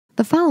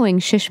The following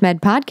ShishMed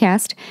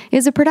podcast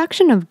is a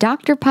production of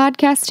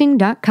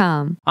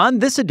drpodcasting.com. On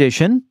this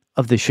edition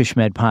of the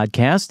ShishMed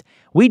podcast,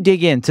 we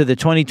dig into the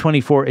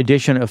 2024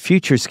 edition of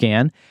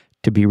FutureScan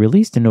to be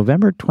released in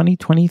November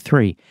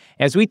 2023.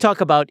 As we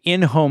talk about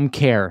in-home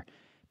care,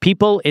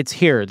 people, it's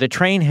here. The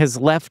train has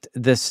left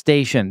the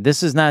station.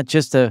 This is not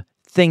just a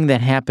thing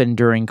that happened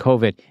during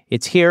COVID.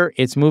 It's here,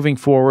 it's moving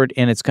forward,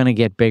 and it's going to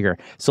get bigger.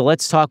 So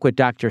let's talk with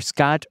Dr.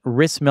 Scott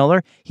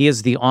Rissmiller. He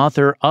is the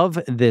author of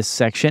this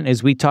section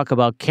as we talk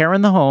about care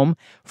in the home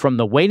from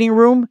the waiting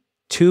room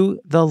to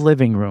the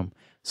living room.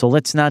 So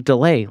let's not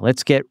delay.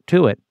 Let's get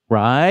to it,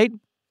 right?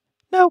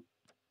 No.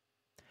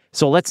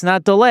 So let's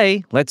not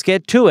delay. Let's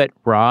get to it,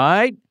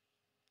 right?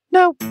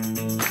 No.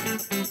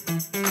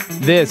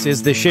 This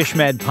is the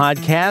ShishMed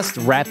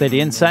podcast, rapid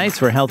insights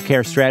for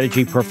healthcare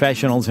strategy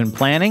professionals in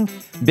planning,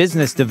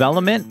 business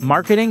development,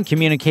 marketing,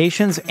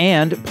 communications,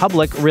 and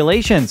public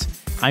relations.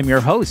 I'm your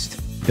host,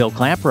 Bill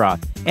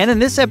Klaproth. And in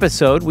this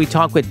episode, we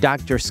talk with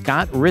Dr.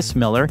 Scott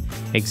Rissmiller,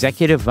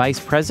 Executive Vice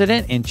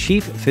President and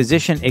Chief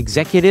Physician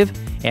Executive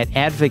at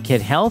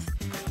Atrium Health,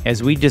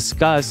 as we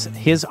discuss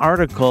his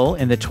article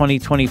in the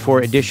 2024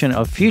 edition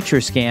of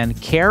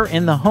FutureScan, Care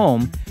in the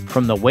Home,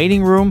 from the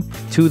waiting room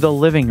to the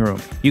living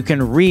room. You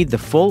can read the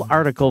full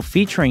article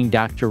featuring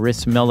Dr.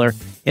 Rissmiller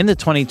in the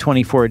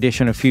 2024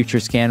 edition of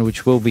FutureScan,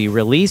 which will be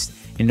released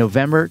in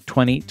November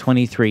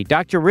 2023.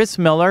 Dr.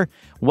 Rissmiller,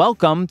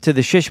 welcome to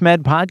the ShishMed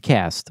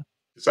podcast.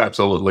 It's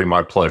absolutely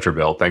my pleasure,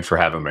 Bill. Thanks for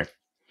having me.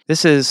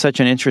 This is such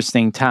an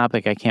interesting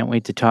topic. I can't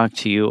wait to talk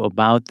to you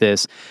about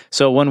this.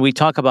 So when we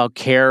talk about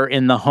care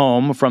in the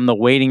home, from the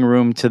waiting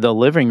room to the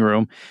living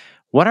room,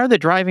 what are the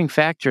driving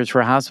factors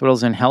for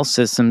hospitals and health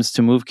systems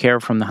to move care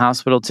from the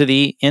hospital to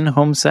the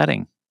in-home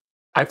setting?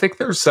 I think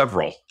there's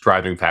several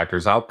driving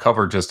factors. I'll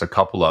cover just a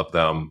couple of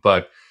them.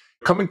 But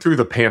coming through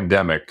the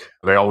pandemic,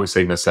 they always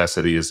say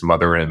necessity is the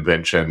mother of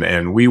invention.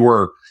 And we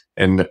were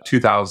in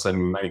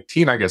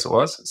 2019, I guess it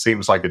was. It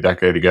seems like a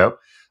decade ago.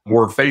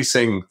 We're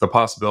facing the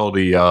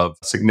possibility of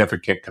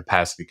significant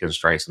capacity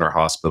constraints in our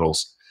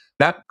hospitals.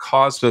 That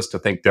caused us to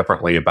think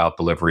differently about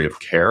delivery of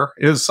care.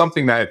 It is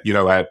something that,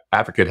 at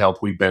Atrium Health,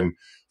 we've been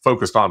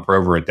focused on for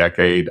over a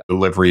decade,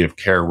 delivery of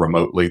care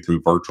remotely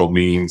through virtual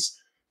means.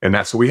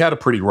 And so we had a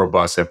pretty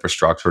robust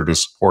infrastructure to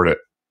support it.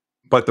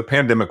 But the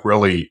pandemic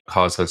really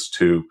caused us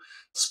to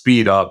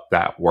speed up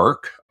that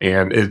work.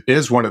 And it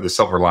is one of the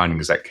silver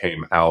linings that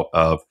came out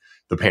of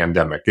the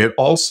pandemic. It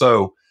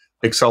also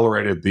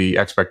accelerated the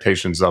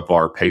expectations of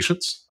our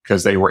patients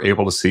because they were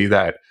able to see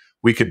that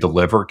we could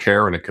deliver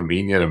care in a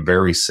convenient and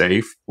very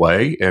safe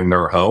way in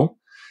their home.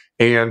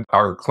 And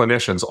our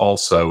clinicians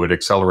also, it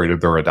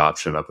accelerated their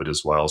adoption of it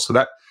as well. So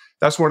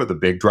that's one of the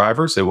big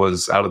drivers. It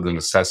was out of the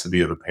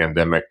necessity of the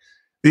pandemic.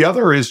 The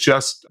other is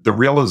just the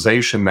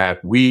realization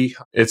that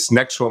it's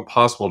next to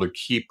impossible to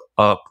keep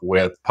up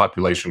with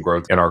population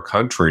growth in our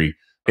country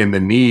and the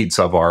needs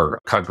of our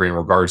country in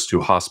regards to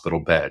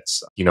hospital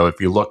beds.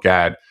 If you look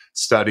at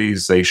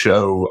studies, they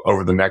show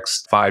over the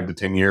next 5 to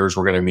 10 years,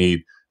 we're going to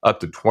need up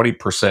to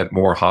 20%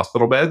 more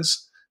hospital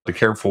beds to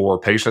care for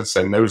patients.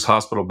 And those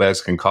hospital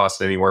beds can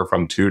cost anywhere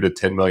from $2 to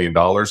 $10 million.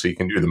 So you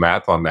can do the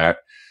math on that.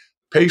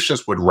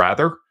 Patients would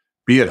rather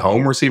be at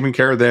home receiving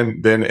care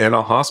than in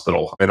a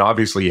hospital. And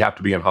obviously you have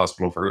to be in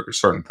hospital for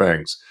certain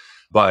things.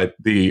 But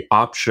the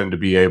option to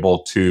be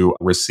able to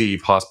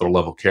receive hospital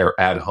level care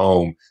at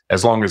home,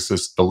 as long as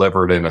it's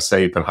delivered in a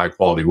safe and high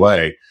quality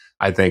way,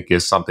 I think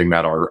is something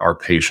that our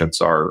patients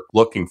are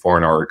looking for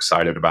and are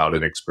excited about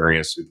and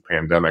experienced through the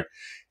pandemic.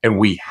 And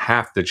we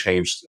have to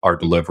change our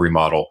delivery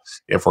model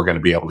if we're going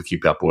to be able to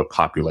keep up with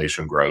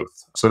population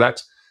growth. So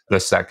that's the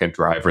second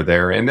driver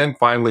there. And then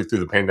finally, through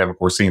the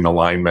pandemic, we're seeing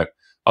alignment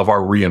of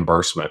our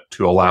reimbursement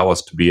to allow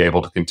us to be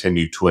able to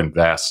continue to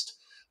invest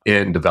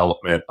in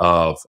development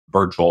of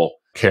virtual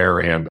care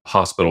and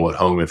hospital at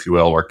home, if you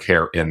will, or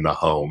care in the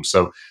home.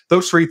 So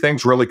those three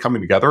things really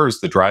coming together is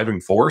the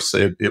driving force.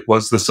 It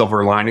was the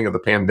silver lining of the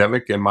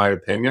pandemic, in my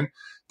opinion,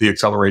 the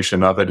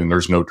acceleration of it, and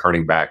there's no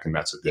turning back, and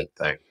that's a good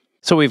thing.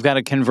 So we've got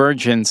a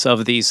convergence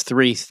of these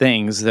three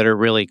things that are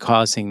really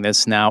causing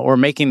this now, or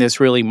making this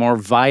really more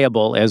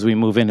viable as we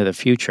move into the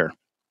future.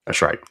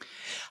 That's right.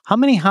 How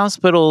many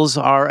hospitals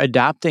are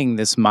adopting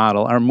this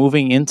model, are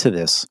moving into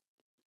this?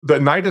 The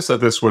nidus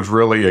of this was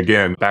really,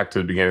 again, back to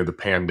the beginning of the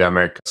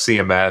pandemic.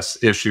 CMS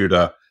issued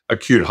a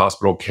acute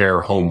hospital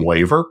care home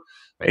waiver,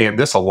 and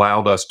this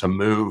allowed us to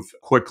move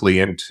quickly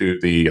into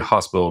the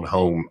hospital at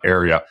home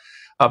area.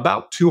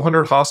 About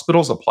 200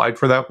 hospitals applied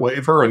for that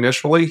waiver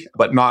initially,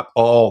 but not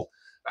all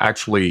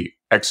actually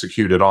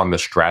executed on the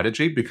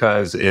strategy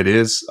because it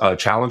is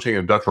challenging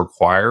and does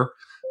require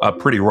a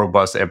pretty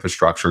robust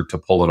infrastructure to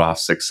pull it off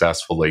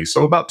successfully.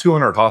 So about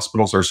 200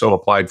 hospitals or so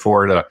applied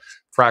for it. A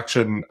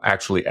fraction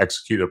actually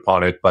executed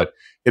upon it, but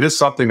it is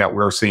something that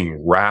we're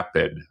seeing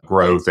rapid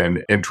growth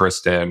and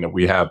interest in.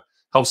 We have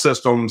health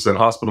systems and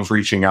hospitals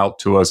reaching out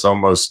to us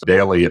almost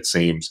daily, it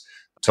seems,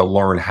 to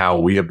learn how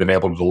we have been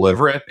able to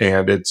deliver it.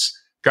 And it's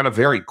going to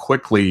very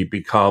quickly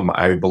become,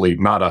 I believe,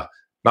 not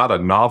a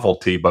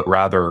novelty, but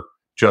rather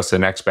just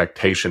an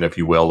expectation, if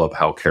you will, of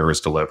how care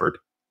is delivered.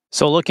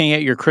 So, looking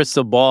at your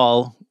crystal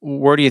ball,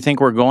 where do you think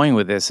we're going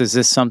with this? Is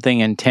this something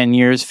in 10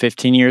 years,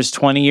 15 years,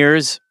 20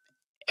 years?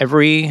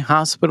 Every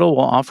hospital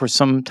will offer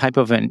some type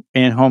of an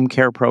in-home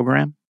care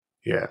program?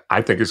 Yeah,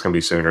 I think it's going to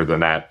be sooner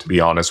than that, to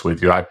be honest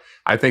with you.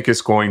 I think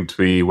it's going to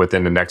be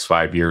within the next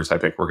 5 years. I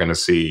think we're going to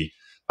see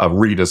a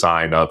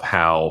redesign of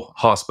how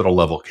hospital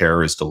level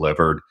care is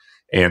delivered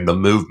and the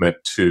movement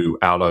to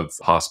out of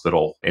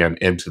hospital and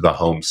into the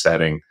home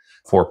setting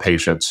for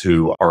patients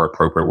who are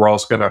appropriate.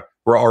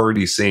 We're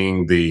already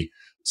seeing the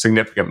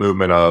significant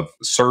movement of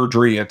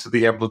surgery into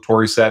the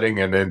ambulatory setting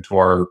and into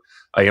our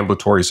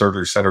ambulatory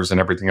surgery centers and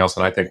everything else.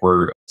 And I think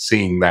we're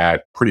seeing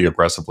that pretty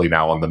aggressively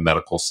now on the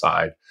medical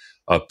side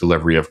of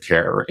delivery of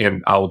care.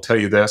 And I'll tell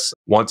you this,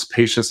 once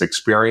patients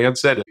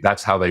experience it,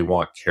 that's how they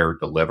want care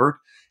delivered.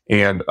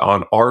 And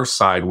on our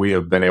side, we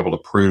have been able to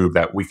prove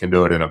that we can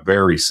do it in a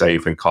very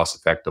safe and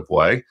cost-effective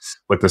way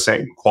with the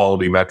same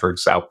quality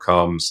metrics,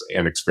 outcomes,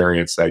 and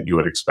experience that you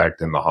would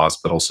expect in the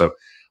hospital. So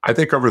I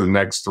think over the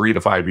next 3 to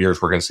 5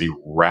 years, we're going to see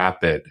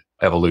rapid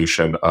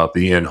evolution of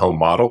the in-home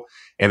model.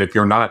 And if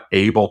you're not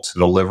able to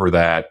deliver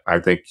that, I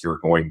think you're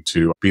going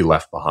to be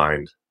left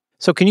behind.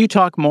 So can you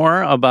talk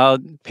more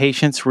about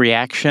patients'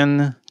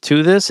 reaction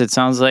to this? It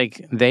sounds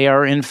like they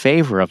are in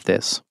favor of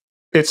this.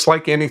 It's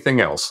like anything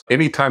else.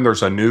 Anytime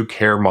there's a new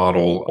care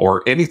model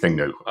or anything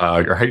new,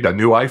 right, a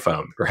new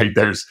iPhone, right,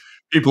 there's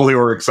people who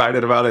are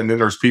excited about it, and then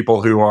there's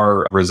people who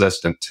are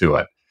resistant to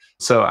it.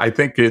 So I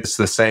think it's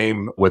the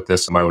same with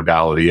this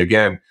modality.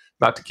 Again,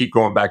 not to keep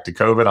going back to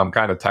COVID, I'm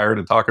kind of tired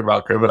of talking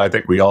about COVID. I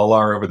think we all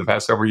are over the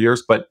past several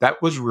years, but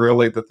that was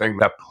really the thing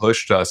that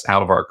pushed us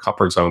out of our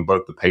comfort zone,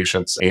 both the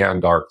patients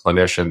and our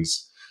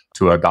clinicians,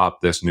 to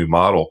adopt this new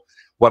model.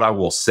 What I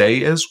will say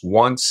is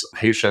once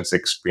patients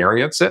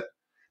experience it,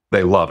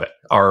 they love it.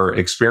 Our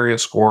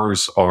experience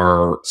scores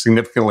are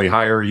significantly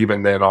higher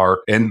even than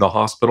our in the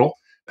hospital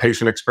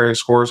patient experience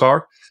scores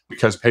are,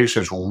 because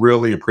patients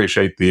really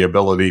appreciate the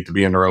ability to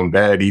be in their own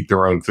bed, eat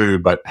their own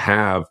food, but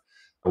have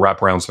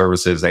wraparound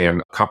services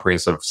and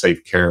comprehensive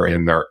safe care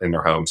in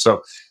their home.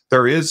 So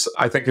there is,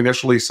 I think,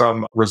 initially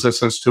some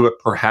resistance to it,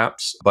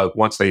 perhaps, but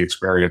once they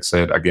experience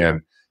it,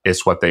 again,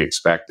 it's what they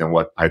expect and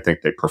what I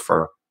think they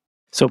prefer.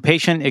 So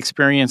patient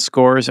experience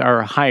scores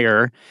are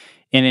higher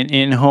in an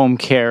in-home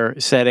care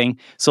setting.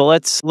 So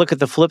let's look at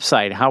the flip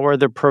side. How are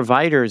the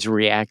providers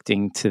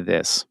reacting to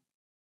this?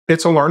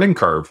 It's a learning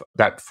curve.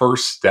 That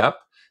first step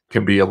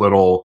can be a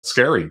little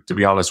scary, to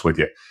be honest with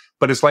you.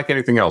 But it's like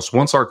anything else.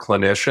 Once our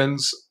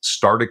clinicians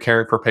started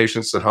caring for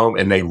patients at home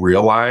and they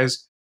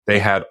realized they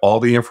had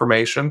all the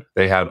information,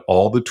 they had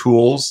all the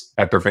tools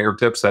at their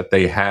fingertips that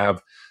they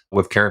have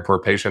with caring for a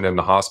patient in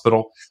the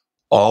hospital,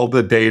 all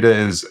the data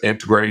is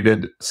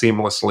integrated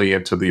seamlessly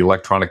into the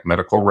electronic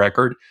medical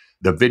record.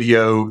 The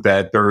video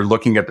that they're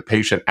looking at the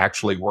patient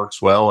actually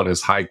works well and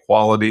is high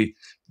quality.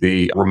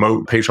 The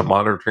remote patient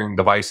monitoring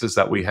devices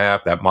that we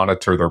have that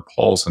monitor their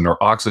pulse and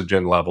their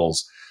oxygen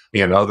levels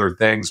and other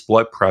things,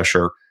 blood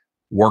pressure,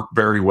 work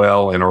very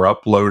well and are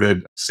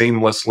uploaded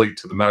seamlessly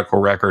to the medical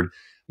record.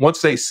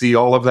 Once they see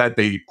all of that,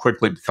 they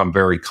quickly become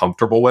very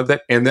comfortable with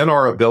it. And then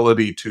our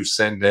ability to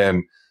send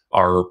in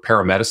our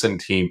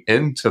paramedicine team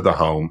into the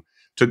home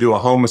to do a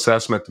home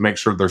assessment to make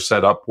sure they're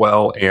set up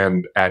well.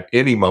 And at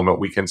any moment,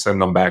 we can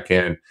send them back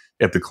in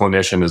if the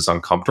clinician is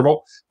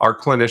uncomfortable. Our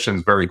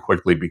clinicians very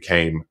quickly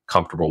became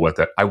comfortable with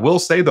it. I will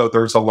say, though,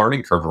 there's a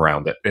learning curve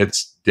around it.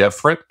 It's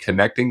different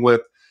connecting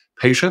with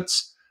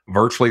patients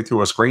virtually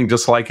through a screen,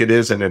 just like it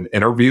is in an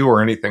interview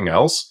or anything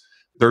else.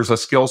 There's a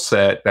skill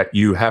set that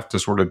you have to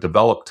sort of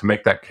develop to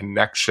make that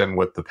connection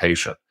with the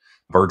patient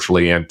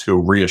virtually and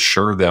to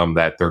reassure them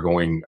that they're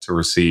going to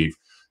receive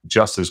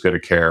just as good a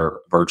care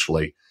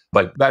virtually.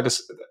 But that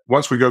is,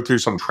 once we go through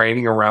some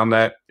training around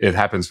that, it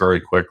happens very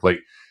quickly.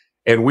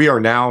 And we are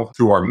now,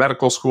 through our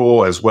medical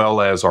school, as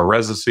well as our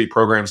residency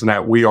programs and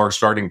that, we are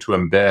starting to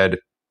embed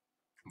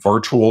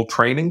virtual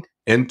training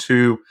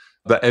into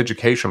the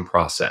education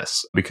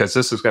process, because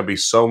this is going to be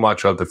so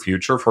much of the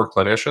future for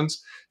clinicians.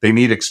 They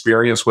need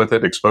experience with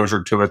it,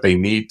 exposure to it. They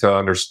need to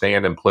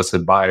understand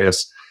implicit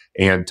bias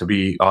and to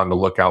be on the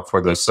lookout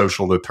for the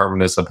social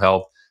determinants of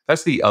health.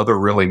 That's the other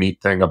really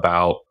neat thing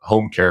about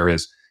home care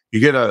is you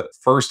get a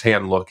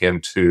firsthand look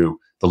into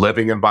the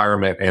living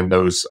environment and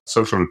those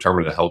social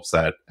determinant help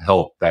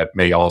that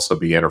may also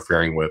be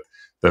interfering with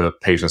the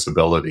patient's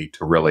ability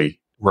to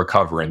really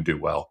recover and do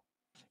well.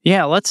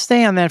 Yeah, let's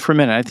stay on that for a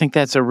minute. I think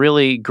that's a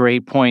really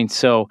great point.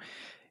 So,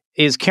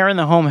 is care in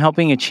the home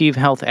helping achieve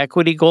health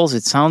equity goals?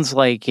 It sounds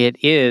like it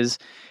is.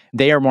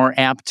 They are more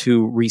apt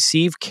to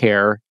receive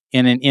care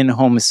in an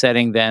in-home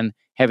setting than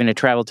having to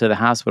travel to the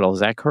hospital. Is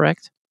that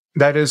correct?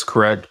 That is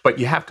correct, but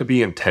you have to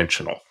be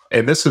intentional.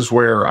 And this is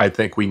where I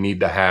think we need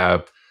to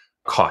have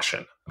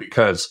caution,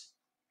 because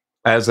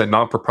as a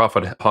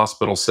non-for-profit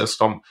hospital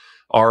system,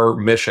 our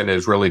mission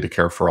is really to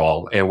care for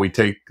all. And we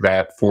take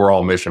that for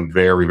all mission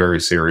very, very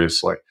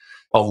seriously.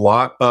 A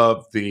lot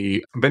of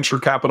the venture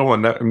capital,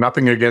 and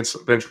nothing against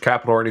venture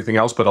capital or anything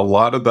else, but a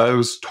lot of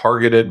those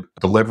targeted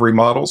delivery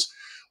models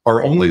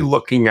are only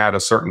looking at a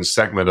certain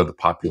segment of the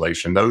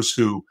population, those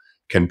who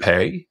can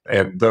pay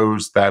and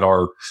those that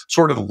are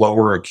sort of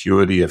lower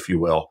acuity, if you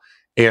will.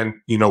 And,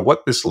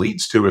 what this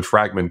leads to is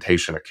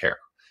fragmentation of care.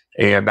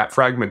 And that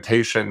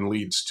fragmentation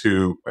leads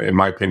to, in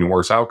my opinion,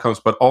 worse outcomes,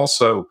 but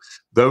also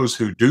those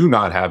who do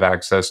not have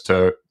access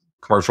to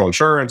commercial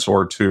insurance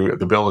or to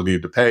the ability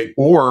to pay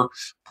or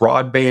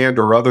broadband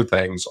or other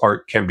things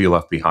can be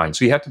left behind.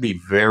 So you have to be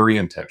very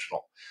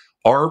intentional.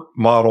 Our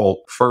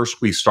model,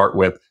 first, we start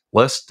with,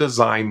 let's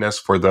design this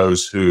for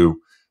those who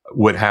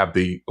would have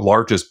the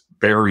largest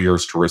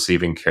barriers to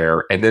receiving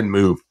care, and then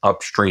move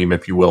upstream,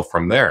 if you will,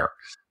 from there.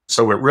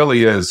 So it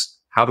really is,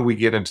 how do we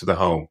get into the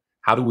home?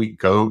 How do we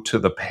go to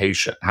the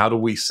patient? How do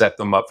we set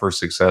them up for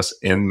success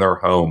in their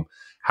home?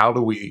 How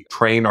do we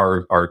train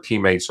our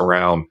teammates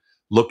around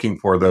looking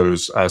for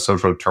those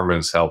social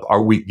determinants of health?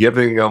 Are we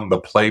giving them the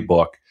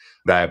playbook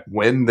that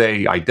when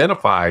they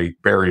identify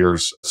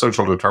barriers,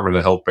 social determinant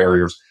of health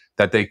barriers,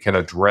 that they can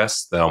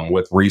address them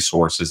with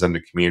resources in the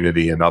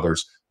community and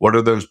others? What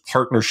are those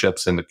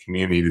partnerships in the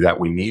community that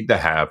we need to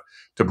have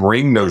to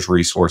bring those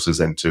resources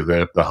into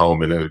the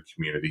home and in the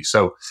community?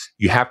 So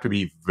you have to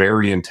be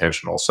very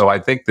intentional. So I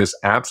think this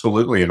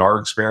absolutely, in our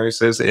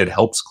experiences, it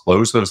helps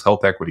close those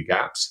health equity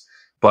gaps,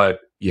 but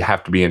you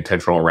have to be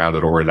intentional around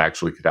it, or it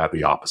actually could have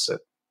the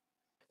opposite.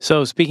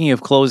 So speaking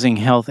of closing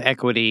health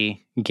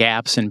equity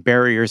gaps and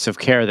barriers of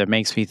care, that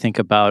makes me think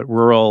about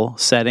rural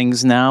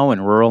settings now,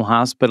 and rural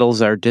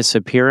hospitals are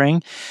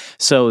disappearing.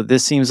 So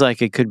this seems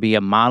like it could be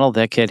a model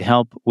that could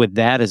help with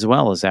that as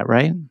well. Is that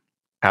right?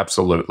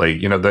 Absolutely.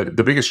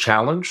 The biggest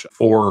challenge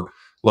for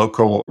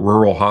local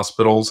rural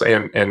hospitals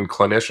and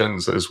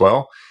clinicians as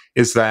well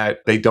is that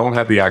they don't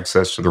have the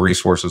access to the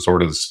resources or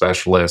to the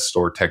specialists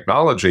or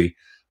technology.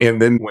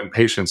 And then when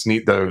patients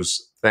need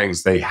those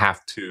things, they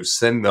have to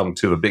send them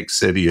to the big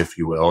city, if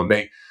you will.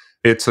 And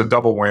it's a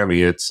double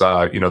whammy. It's,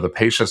 the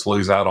patients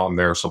lose out on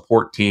their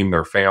support team,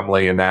 their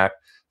family, and that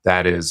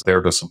is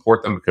there to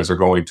support them because they're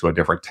going to a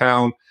different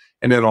town.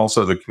 And then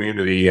also the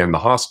community and the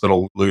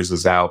hospital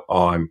loses out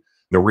on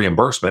the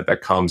reimbursement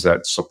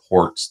that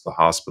supports the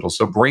hospital.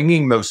 So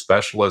bringing those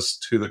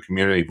specialists to the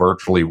community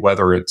virtually,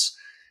 whether it's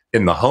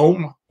in the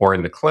home or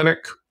in the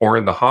clinic or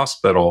in the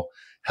hospital,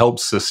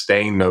 helps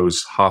sustain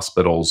those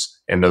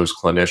hospitals and those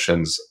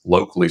clinicians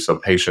locally so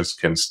patients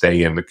can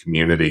stay in the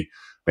community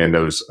and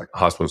those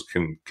hospitals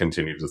can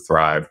continue to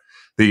thrive.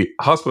 The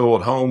hospital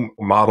at home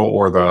model,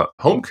 or the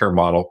home care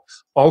model,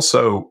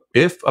 also,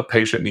 if a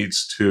patient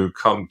needs to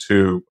come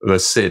to the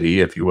city,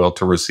 if you will,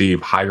 to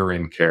receive higher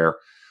end care,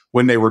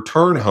 when they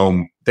return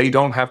home, they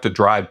don't have to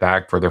drive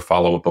back for their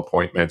follow-up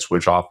appointments,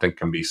 which often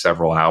can be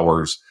several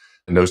hours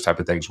and those type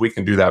of things. We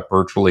can do that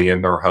virtually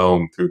in their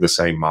home through the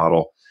same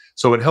model.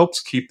 So it helps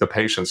keep the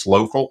patients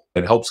local.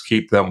 It helps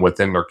keep them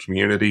within their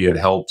community. It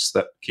helps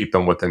keep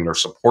them within their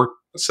support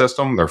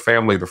system, their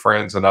family, their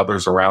friends, and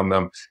others around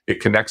them.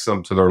 It connects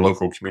them to their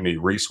local community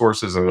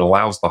resources, and it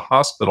allows the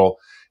hospital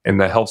and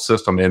the health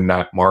system in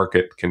that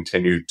market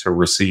continue to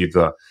receive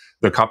the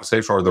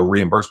compensation or the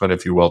reimbursement,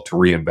 if you will, to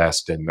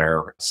reinvest in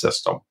their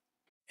system.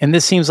 And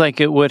this seems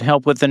like it would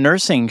help with the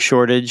nursing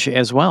shortage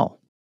as well.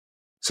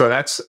 So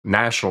that's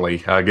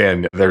nationally.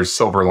 Again, there's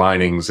silver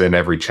linings in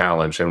every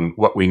challenge. And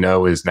what we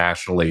know is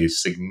nationally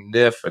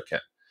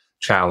significant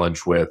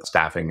challenge with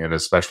staffing, and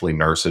especially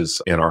nurses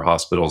in our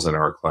hospitals and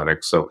our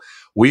clinics. So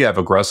we have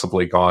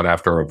aggressively gone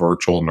after a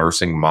virtual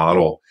nursing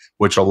model,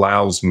 which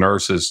allows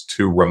nurses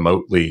to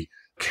remotely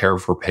care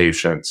for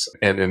patients.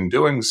 And in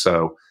doing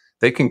so,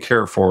 they can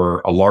care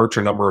for a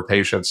larger number of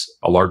patients,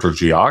 a larger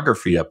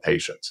geography of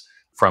patients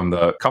from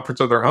the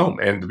comforts of their home.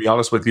 And to be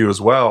honest with you as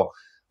well,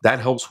 that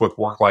helps with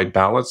work-life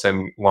balance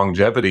and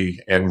longevity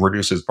and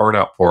reduces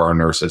burnout for our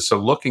nurses. So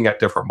looking at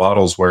different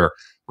models where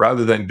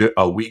rather than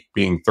a week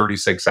being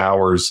 36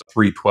 hours,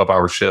 3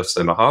 12-hour shifts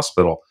in a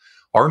hospital,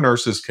 our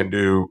nurses can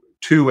do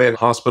 2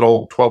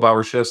 in-hospital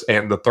 12-hour shifts,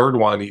 and the third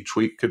one each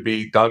week could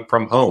be done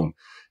from home,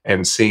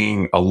 and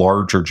seeing a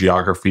larger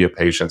geography of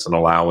patients and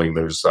allowing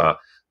those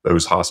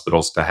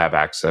hospitals to have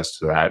access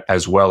to that,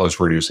 as well as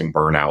reducing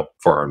burnout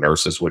for our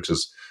nurses, which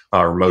is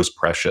our most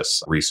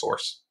precious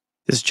resource.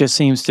 This just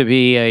seems to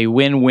be a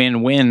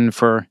win-win-win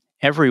for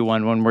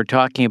everyone when we're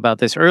talking about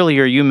this.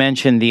 Earlier, you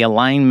mentioned the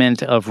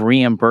alignment of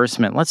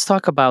reimbursement. Let's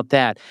talk about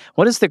that.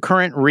 What is the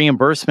current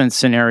reimbursement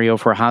scenario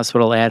for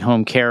hospital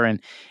at-home care, and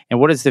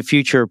what does the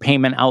future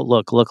payment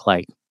outlook look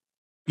like?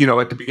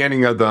 At the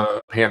beginning of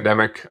the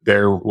pandemic,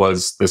 there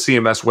was the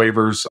CMS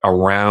waivers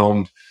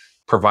around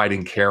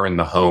providing care in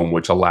the home,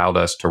 which allowed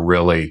us to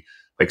really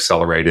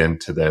accelerate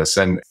into this.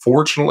 And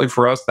fortunately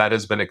for us, that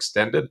has been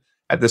extended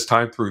at this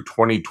time through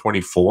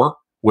 2024,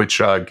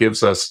 which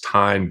gives us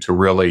time to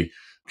really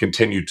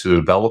continue to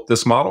develop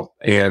this model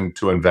and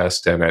to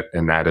invest in it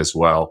and that as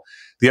well.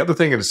 The other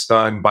thing that is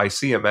done by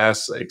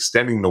CMS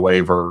extending the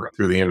waiver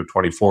through the end of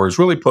 24 is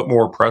really put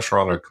more pressure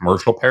on our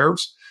commercial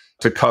payers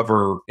to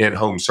cover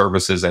in-home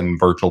services and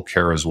virtual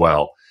care as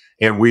well.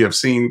 And we have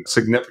seen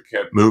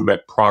significant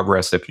movement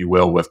progress, if you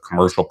will, with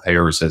commercial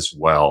payers as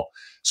well.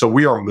 So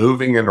we are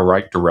moving in the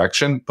right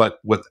direction, but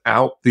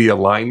without the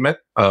alignment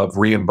of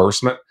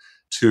reimbursement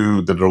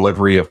to the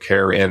delivery of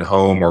care in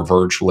home or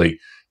virtually,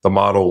 the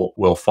model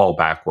will fall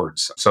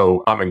backwards.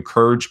 So I'm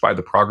encouraged by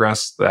the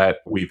progress that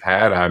we've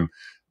had. I'm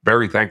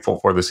very thankful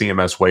for the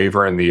CMS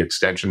waiver and the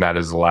extension that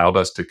has allowed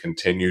us to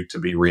continue to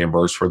be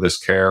reimbursed for this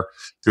care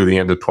through the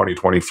end of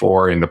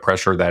 2024, and the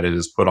pressure that it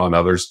has put on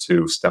others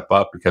to step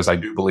up, because I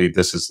do believe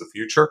this is the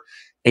future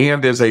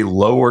and is a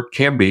lower,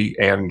 can be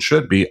and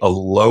should be a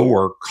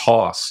lower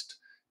cost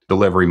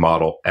delivery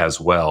model as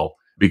well,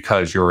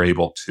 because you're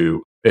able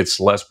to, it's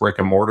less brick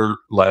and mortar,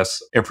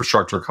 less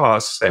infrastructure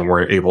costs, and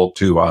we're able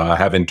to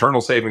have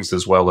internal savings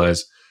as well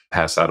as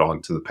pass that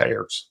on to the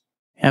payers.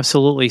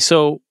 Absolutely.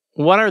 So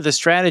what are the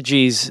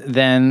strategies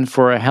then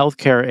for a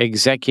healthcare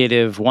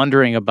executive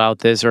wondering about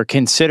this or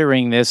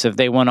considering this if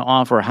they want to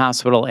offer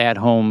hospital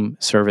at-home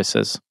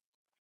services?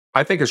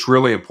 I think it's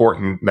really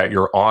important that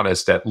you're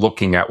honest at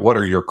looking at what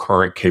are your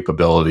current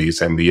capabilities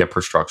and the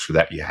infrastructure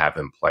that you have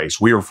in place.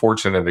 We are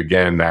fortunate,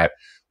 again, that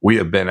we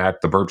have been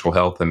at the virtual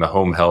health and the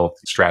home health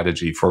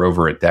strategy for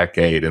over a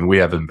decade, and we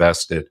have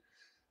invested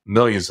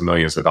millions and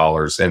millions of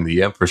dollars in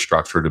the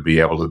infrastructure to be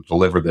able to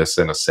deliver this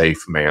in a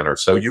safe manner.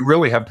 So you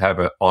really have to have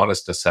an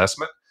honest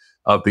assessment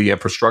of the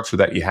infrastructure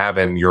that you have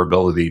and your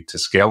ability to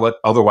scale it.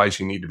 Otherwise,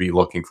 you need to be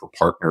looking for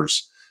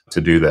partners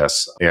to do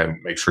this and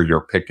make sure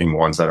you're picking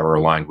ones that are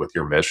aligned with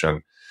your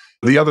mission.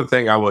 The other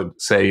thing I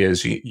would say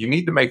is you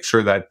need to make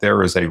sure that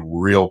there is a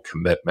real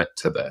commitment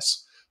to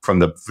this from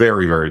the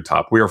very, very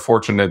top. We are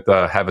fortunate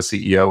to have a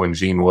CEO in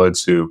Gene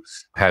Woods who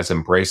has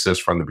embraced this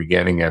from the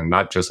beginning, and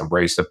not just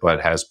embraced it,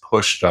 but has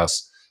pushed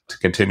us to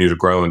continue to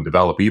grow and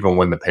develop, even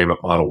when the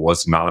payment model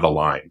was not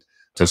aligned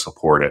to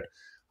support it.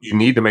 You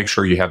need to make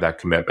sure you have that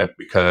commitment,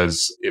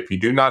 because if you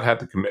do not have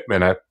the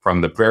commitment from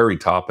the very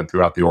top and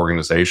throughout the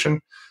organization,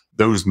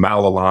 those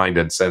malaligned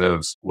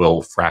incentives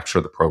will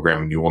fracture the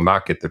program and you will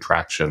not get the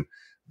traction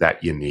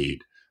that you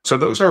need. So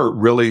those are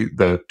really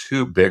the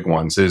two big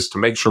ones, is to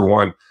make sure,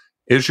 one,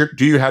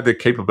 do you have the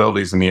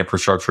capabilities and the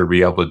infrastructure to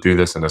be able to do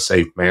this in a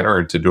safe manner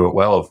and to do it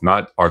well? If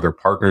not, are there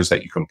partners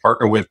that you can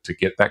partner with to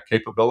get that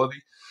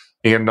capability?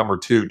 And number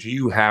two, do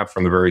you have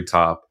from the very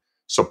top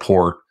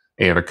support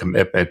and a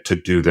commitment to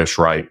do this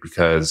right?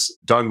 Because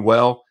done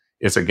well,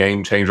 it's a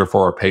game changer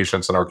for our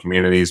patients and our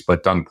communities,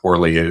 but done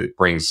poorly, it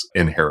brings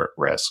inherent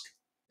risk.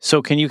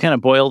 So can you kind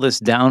of boil this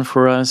down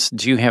for us?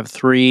 Do you have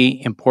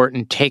 3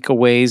 important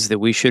takeaways that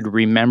we should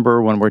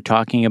remember when we're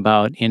talking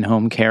about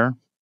in-home care?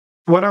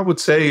 What I would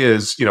say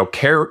is,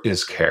 care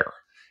is care.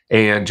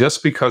 And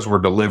just because we're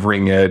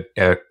delivering it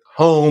at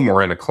home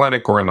or in a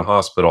clinic or in the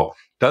hospital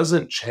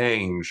doesn't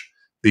change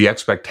the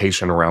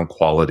expectation around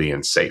quality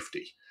and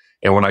safety.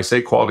 And when I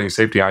say quality and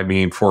safety, I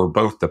mean for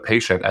both the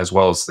patient as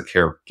well as the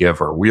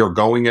caregiver. We are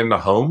going into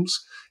homes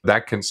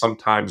that can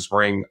sometimes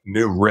bring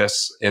new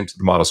risks into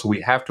the model. So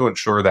we have to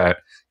ensure that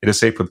it is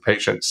safe for the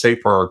patient, safe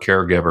for our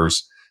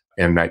caregivers,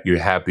 and that you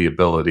have the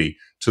ability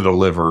to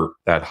deliver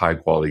that high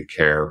quality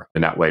care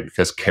in that way,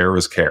 because care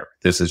is care.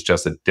 This is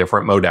just a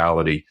different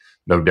modality,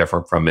 no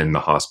different from in the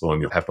hospital,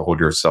 and you have to hold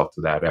yourself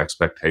to that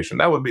expectation.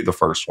 That would be the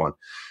first one.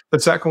 The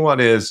second one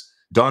is,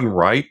 done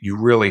right, you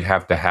really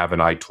have to have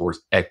an eye towards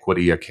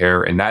equity of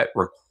care, and that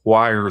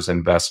requires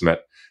investment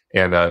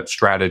and a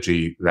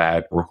strategy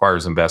that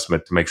requires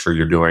investment to make sure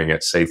you're doing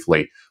it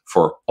safely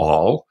for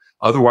all.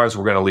 Otherwise,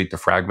 we're going to lead to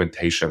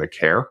fragmentation of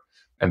care,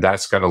 and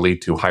that's going to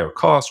lead to higher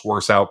costs,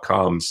 worse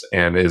outcomes,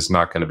 and is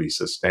not going to be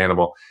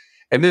sustainable.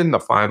 And then the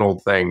final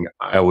thing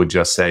I would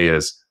just say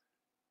is,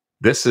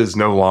 this is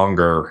no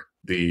longer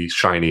the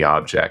shiny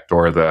object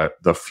or the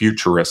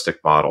futuristic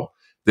model.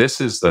 This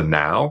is the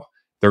now.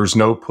 There's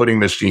no putting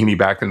this genie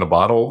back in the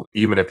bottle,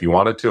 even if you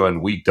wanted to,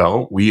 and we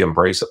don't. We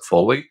embrace it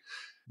fully.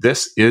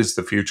 This is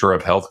the future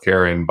of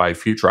healthcare. And by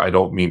future, I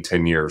don't mean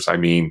 10 years. I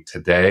mean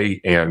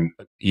today, and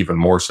even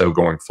more so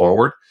going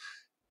forward.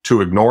 To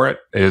ignore it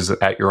is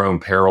at your own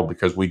peril,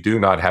 because we do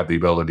not have the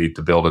ability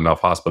to build enough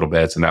hospital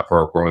beds in that for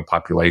our growing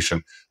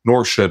population,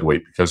 nor should we,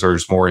 because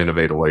there's more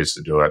innovative ways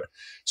to do it.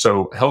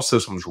 So health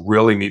systems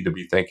really need to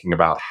be thinking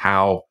about,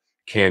 how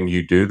can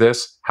you do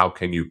this? How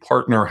can you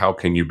partner? How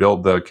can you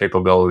build the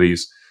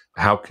capabilities?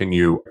 How can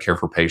you care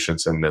for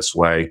patients in this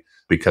way?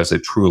 Because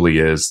it truly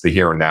is the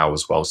here and now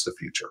as well as the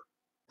future.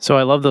 So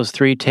I love those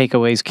 3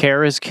 takeaways.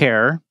 Care is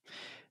care.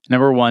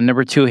 Number 1.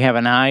 Number 2, have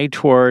an eye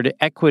toward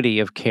equity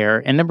of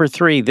care. And number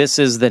 3, this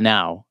is the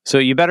now. So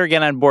you better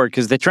get on board,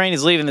 because the train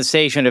is leaving the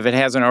station if it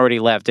hasn't already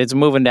left. It's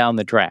moving down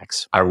the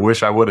tracks. I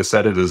wish I would have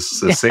said it as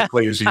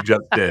succinctly as you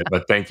just did,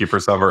 but thank you for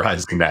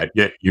summarizing that.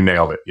 You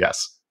nailed it.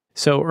 Yes.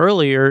 So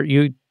earlier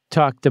you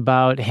talked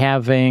about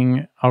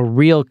having a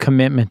real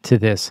commitment to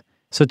this.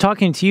 So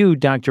talking to you,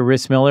 Dr.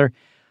 Rissmiller,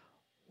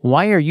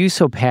 why are you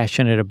so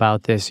passionate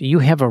about this? You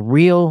have a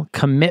real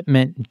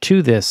commitment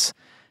to this.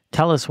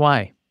 Tell us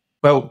why.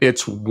 Well,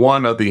 it's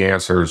one of the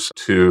answers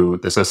to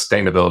the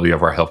sustainability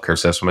of our healthcare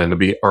system and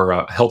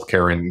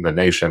healthcare in the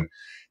nation.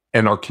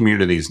 And our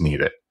communities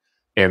need it,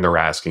 and they're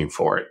asking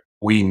for it.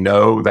 We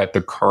know that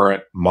the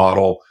current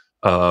model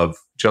of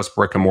just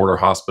brick and mortar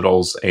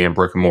hospitals and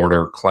brick and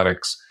mortar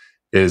clinics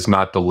is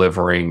not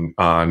delivering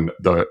on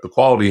the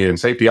quality and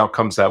safety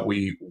outcomes that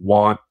we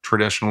want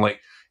traditionally,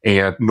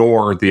 and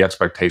nor the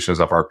expectations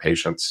of our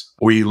patients.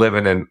 We live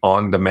in an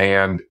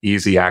on-demand,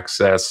 easy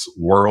access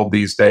world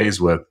these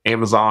days with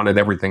Amazon and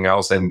everything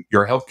else, and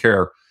your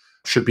healthcare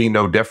should be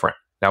no different.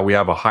 Now, we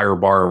have a higher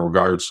bar in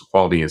regards to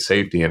quality and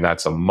safety, and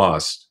that's a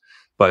must.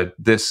 But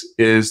this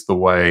is the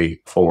way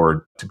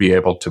forward to be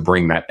able to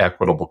bring that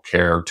equitable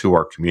care to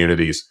our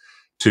communities,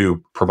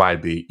 to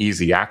provide the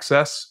easy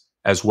access,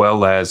 as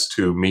well as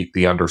to meet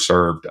the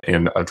underserved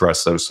and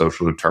address those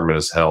social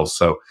determinants of health.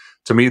 So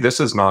to me, this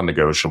is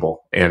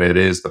non-negotiable, and it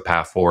is the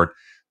path forward.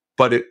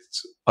 But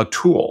it's a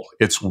tool.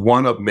 It's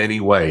one of many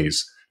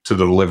ways to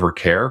deliver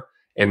care,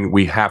 and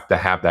we have to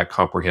have that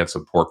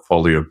comprehensive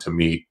portfolio to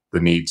meet the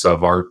needs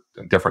of our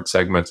different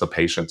segments of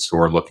patients who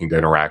are looking to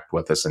interact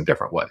with us in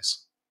different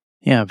ways.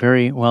 Yeah,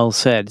 very well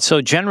said.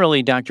 So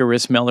generally, Dr.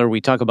 Rissmiller, we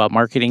talk about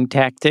marketing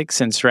tactics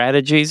and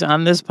strategies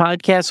on this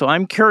podcast. So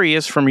I'm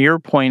curious, from your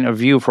point of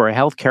view, for a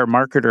healthcare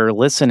marketer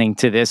listening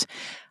to this,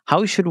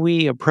 how should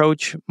we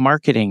approach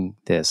marketing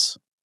this?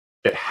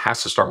 It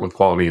has to start with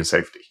quality and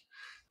safety.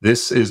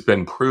 This has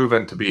been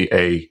proven to be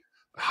a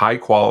high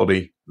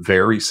quality,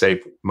 very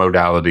safe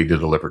modality to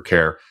deliver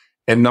care.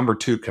 And number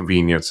two,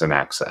 convenience and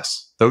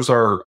access. Those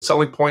are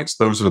selling points.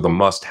 Those are the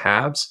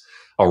must-haves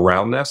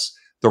around this.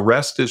 The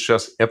rest is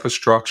just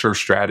infrastructure,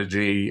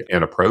 strategy,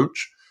 and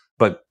approach.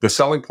 But the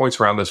selling points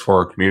around this for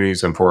our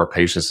communities and for our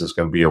patients is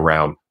going to be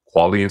around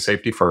quality and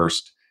safety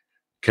first,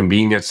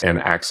 convenience and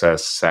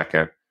access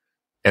second,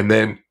 and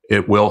then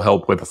it will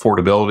help with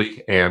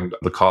affordability and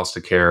the cost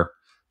of care.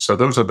 So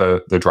those are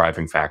the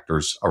driving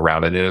factors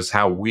around it. And it's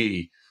how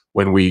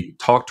when we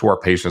talk to our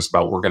patients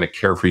about we're going to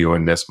care for you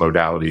in this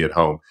modality at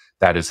home,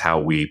 that is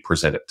how we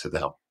present it to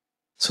them.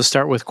 So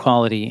start with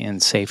quality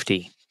and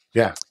safety.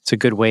 Yeah. It's a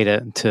good way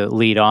to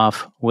lead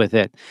off with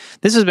it.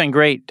 This has been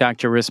great,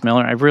 Dr.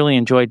 Rissmiller. I've really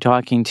enjoyed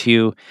talking to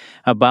you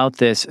about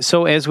this.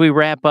 So as we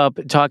wrap up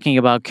talking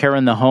about care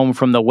in the home,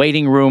 from the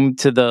waiting room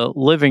to the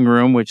living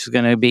room, which is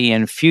going to be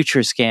in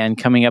Future Scan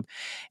coming up,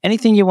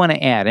 anything you want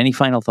to add? Any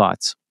final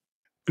thoughts?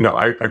 No,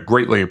 I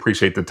greatly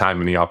appreciate the time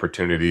and the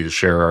opportunity to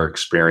share our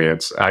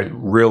experience. I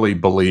really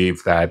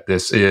believe that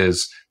this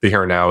is the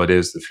here and now. It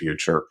is the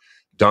future.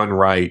 Done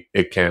right,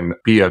 it can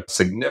be a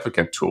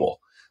significant tool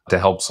to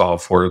help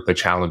solve for the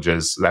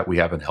challenges that we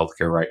have in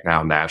healthcare right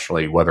now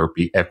nationally, whether it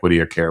be equity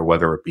of care,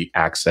 whether it be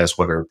access,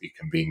 whether it be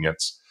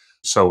convenience.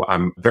 So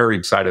I'm very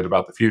excited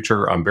about the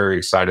future. I'm very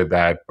excited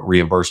that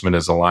reimbursement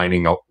is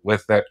aligning up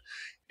with it.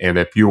 And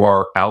if you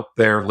are out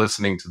there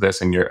listening to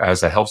this and you're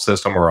as a health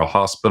system or a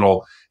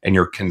hospital and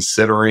you're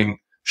considering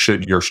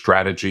should your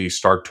strategy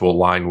start to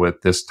align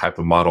with this type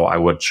of model, I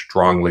would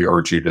strongly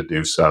urge you to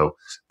do so,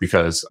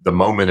 because the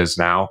moment is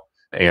now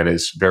and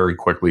is very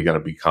quickly going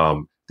to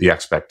become the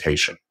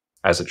expectation,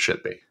 as it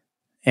should be.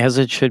 As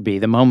it should be.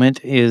 The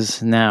moment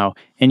is now.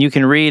 And you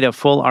can read a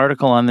full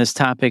article on this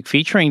topic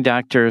featuring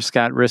Dr.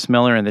 Scott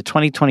Rissmiller in the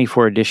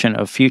 2024 edition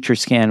of Future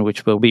Scan,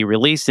 which will be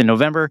released in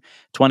November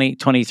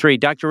 2023.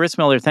 Dr.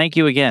 Rissmiller, thank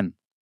you again.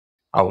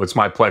 Oh, it's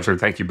my pleasure.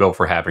 Thank you, Bill,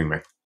 for having me.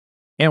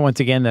 And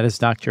once again, that is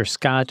Dr.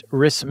 Scott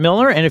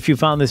Rissmiller. And if you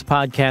found this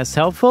podcast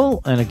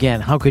helpful, and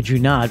again, how could you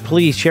not?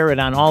 Please share it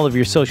on all of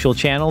your social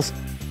channels.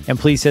 And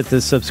please hit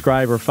the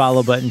subscribe or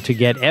follow button to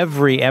get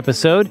every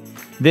episode.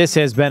 This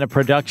has been a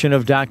production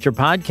of Dr.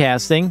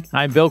 Podcasting.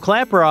 I'm Bill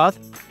Klaproth.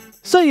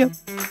 See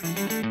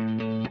ya.